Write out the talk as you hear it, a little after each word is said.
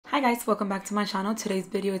Hi guys, welcome back to my channel. Today's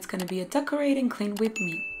video is going to be a decorate and clean with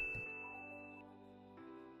me.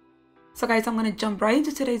 So guys, I'm going to jump right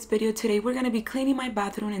into today's video. Today we're going to be cleaning my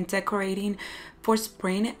bathroom and decorating for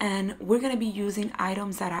spring, and we're going to be using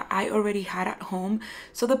items that I already had at home.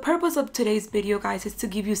 So the purpose of today's video, guys, is to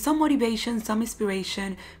give you some motivation, some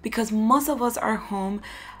inspiration, because most of us are home.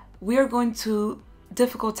 We are going to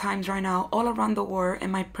difficult times right now all around the world, and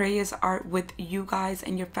my prayers are with you guys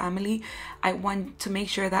and your family. I want to make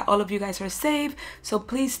sure that all of you guys are safe, so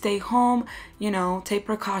please stay home, take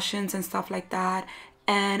precautions and stuff like that,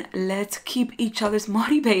 and let's keep each other's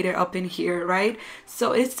motivated up in here, right?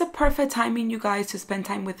 So it's the perfect timing, you guys, to spend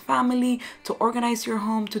time with family, to organize your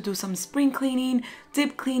home, to do some spring cleaning,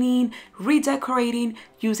 deep cleaning, redecorating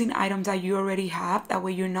using items that you already have. That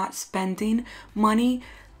way you're not spending money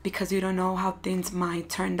because you don't know how things might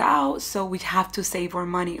turn out, so we have to save our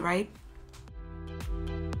money, right?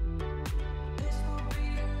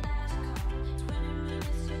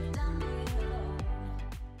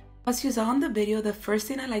 As you saw in the video, the first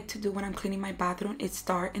thing I like to do when I'm cleaning my bathroom is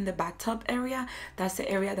start in the bathtub area. That's the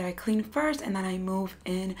area that I clean first, and then I move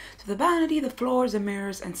in to the vanity, the floors, the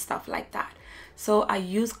mirrors, and stuff like that. So I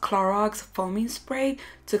use Clorox foaming spray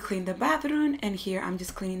to clean the bathroom, and here I'm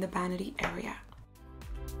just cleaning the vanity area.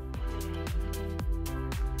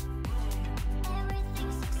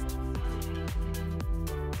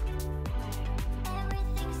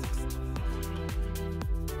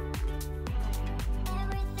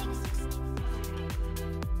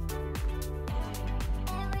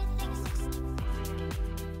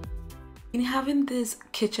 Been having these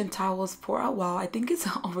kitchen towels for a while. I think it's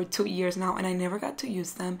over 2 years now, and I never got to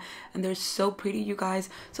use them, and they're so pretty, you guys.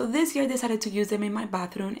 So this year I decided to use them in my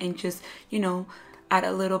bathroom and just add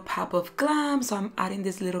a little pop of glam. So I'm adding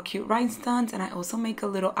this little cute rhinestones, and I also make a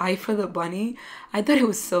little eye for the bunny. I thought it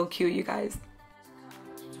was so cute, you guys.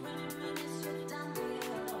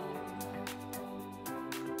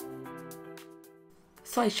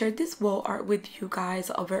 So I shared this wall art with you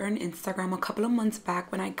guys over on Instagram a couple of months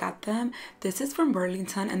back when I got them. This is from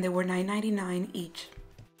Burlington, and they were $9.99 each.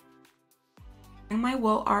 In my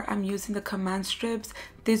wall art, I'm using the command strips.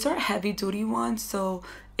 These are heavy duty ones, so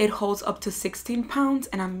it holds up to 16 pounds,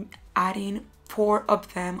 and I'm adding 4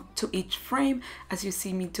 of them to each frame, as you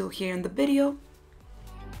see me do here in the video.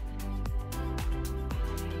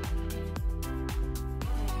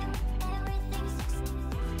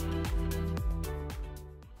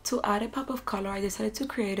 To add a pop of color, I decided to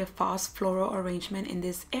create a false floral arrangement in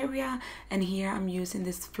this area, and here I'm using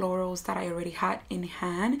these florals that I already had in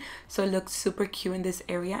hand, so it looks super cute in this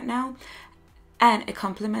area now, and it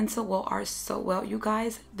complements the wall art so well, you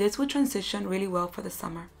guys. This would transition really well for the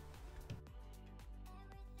summer.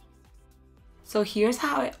 So here's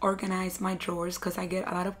how I organize my drawers, because I get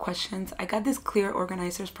a lot of questions. I got these clear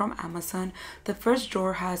organizers from Amazon. The first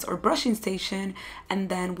drawer has our brushing station, and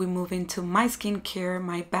then we move into my skincare,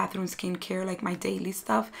 my bathroom skincare, like my daily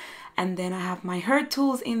stuff. And then I have my hair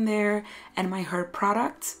tools in there and my hair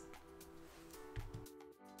products.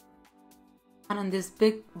 And on this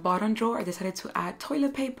big bottom drawer, I decided to add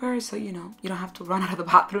toilet paper, so you don't have to run out of the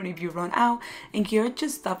bathroom if you run out. And here are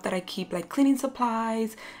just stuff that I keep, like cleaning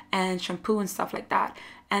supplies and shampoo and stuff like that.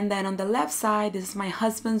 And then on the left side, this is my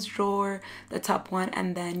husband's drawer, the top one,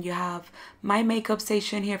 and then you have my makeup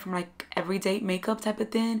station here from like everyday makeup type of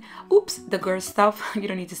thing. Oops, the girl stuff, you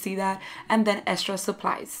don't need to see that. And then extra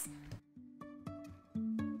supplies.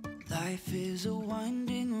 Life is a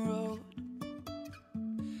winding road,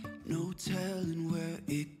 no telling where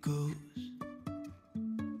it goes.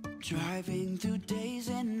 Driving through days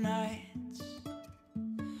and nights,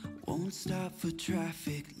 won't stop for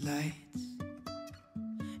traffic lights.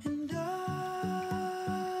 And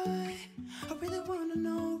I really wanna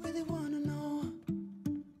know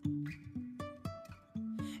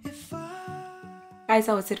if Guys,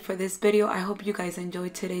 that was it for this video. I hope you guys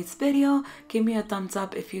enjoyed today's video. Give me a thumbs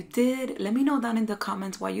up if you did. Let me know down in the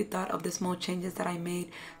comments what you thought of the small changes that I made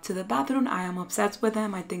to the bathroom. I am obsessed with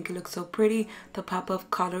them. I think it looks so pretty. The pop of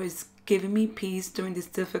color is giving me peace during these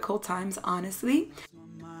difficult times, honestly.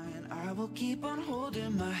 I will keep on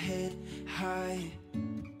holding my head high,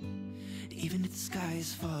 even if the sky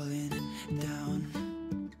is falling down.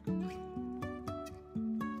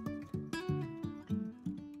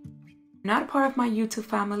 Not part of my YouTube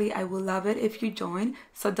family, I will love it if you join.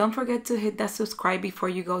 So don't forget to hit that subscribe before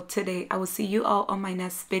you go today. I will see you all on my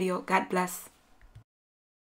next video. God bless.